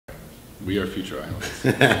We are future islands.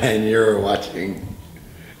 And you're watching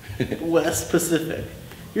Wes Pacific.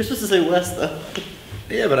 You're supposed to say Wes though.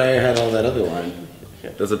 Yeah, but I had all that other line.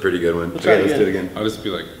 Okay. That's a pretty good one. Let's Okay, let's do it again. I'll just be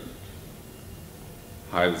like,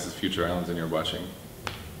 hi, this is Future Islands and you're watching.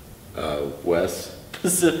 Wes.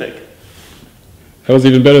 Pacific. That was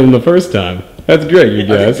even better than the first time. That's great, you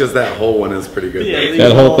guys. Because that whole one is pretty good. Yeah,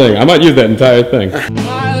 That whole thing. I might use that entire thing.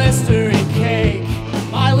 My Listerine cake,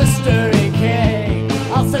 my Listerine cake.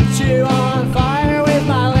 I'll set you on fire with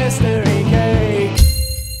my Listerine cake.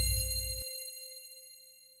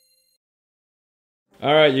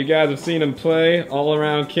 Alright, you guys have seen him play all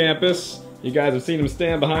around campus. You guys have seen him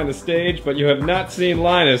stand behind the stage, but you have not seen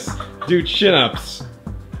Linus do chin-ups.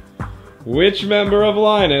 Which member of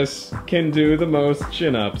Linus can do the most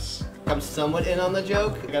chin-ups? I'm somewhat in on the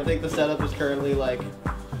joke. I think the setup is currently like,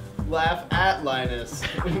 laugh at Linus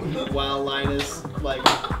while Linus like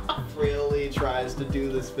really tries to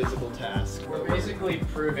do this physical task. We're basically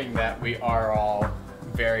proving that we are all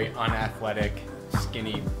very unathletic,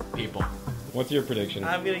 skinny people. What's your prediction?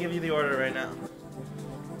 I'm gonna give you the order right now.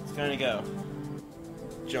 It's gonna go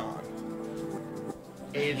John,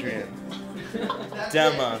 Adrian,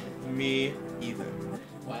 Dema, me, Ethan.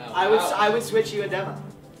 Wow. I would switch you and Dema.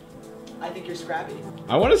 I think you're scrappy.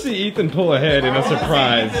 I want to see Ethan pull ahead in a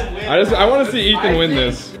surprise. I want to see Ethan win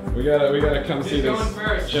this. We gotta come see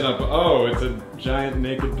this chin up. Oh, it's a giant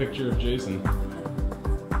naked picture of Jason.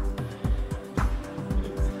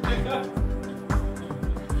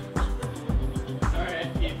 Alright,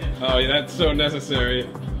 Ethan. Oh, yeah, that's so necessary.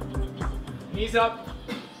 Knees up.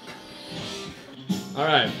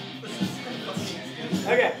 Alright.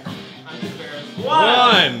 Okay.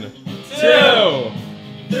 One, two,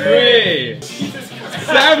 3,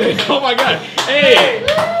 7, oh my god, 8,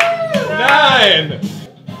 9,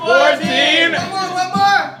 14, One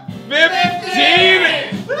more!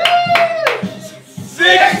 15,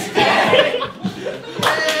 16.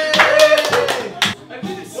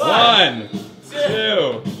 1,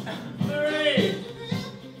 2, 3,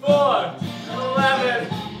 4, 11,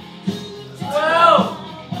 12,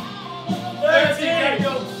 13,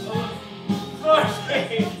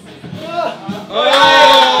 14.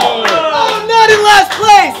 oh! Oh, not in last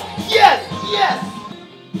place! Yes! Yes!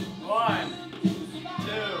 1,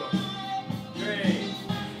 2,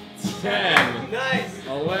 3, 10, Nice!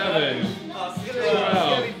 11, Oh, it's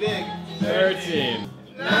gonna be big. 13,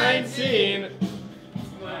 19,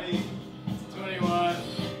 20, 21.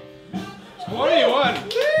 21.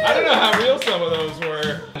 I don't know how real some of those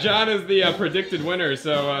were. John is the predicted winner,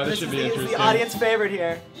 so this should be This is interesting. the audience favorite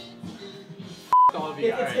here. All of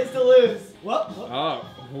you. It's his to lose. Whoop. Oh,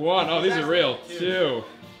 1. Oh, these are real. 2,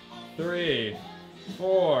 3,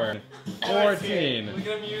 4, 14, Look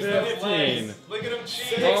at him use those 15. legs. Look at him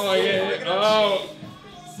cheat. Oh my god. Oh.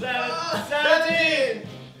 17.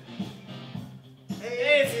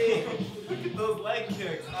 18. Look at those leg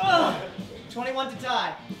kicks. 21 to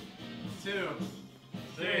tie. 2,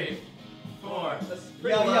 3, 4, Yo, you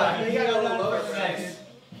gotta go down lower, for a right? second.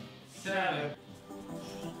 7,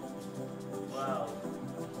 12,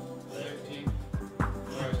 13,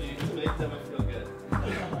 14. To make them feel good.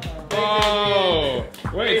 Oh.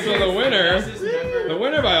 Wait, so the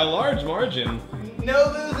winner by a large margin.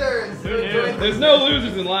 No losers! There's no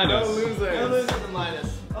losers in Linus. No losers in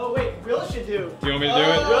Linus. Oh wait, Will should do. Do you want me to do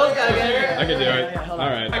it? Will's gotta get here. I can do it. Yeah, hold on.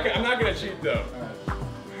 Alright. I'm not gonna cheat though.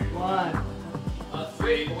 1.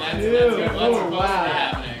 See, that's Two. what's Oh, supposed to wow. be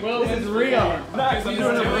happening. Will, this is real. Nice, I'm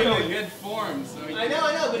doing it real. in good form, so I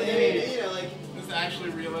know, but you know, like, this is actually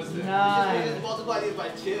realistic. we 9. just multiply these by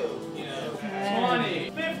 2. You know. 20,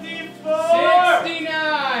 54.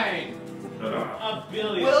 69. A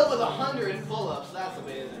billion. Will with 100 pull-ups. That's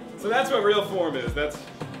amazing. So that's what real form is. That's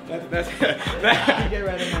Get rid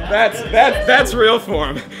of that. that's real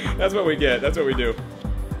form. That's what we get. That's what we do.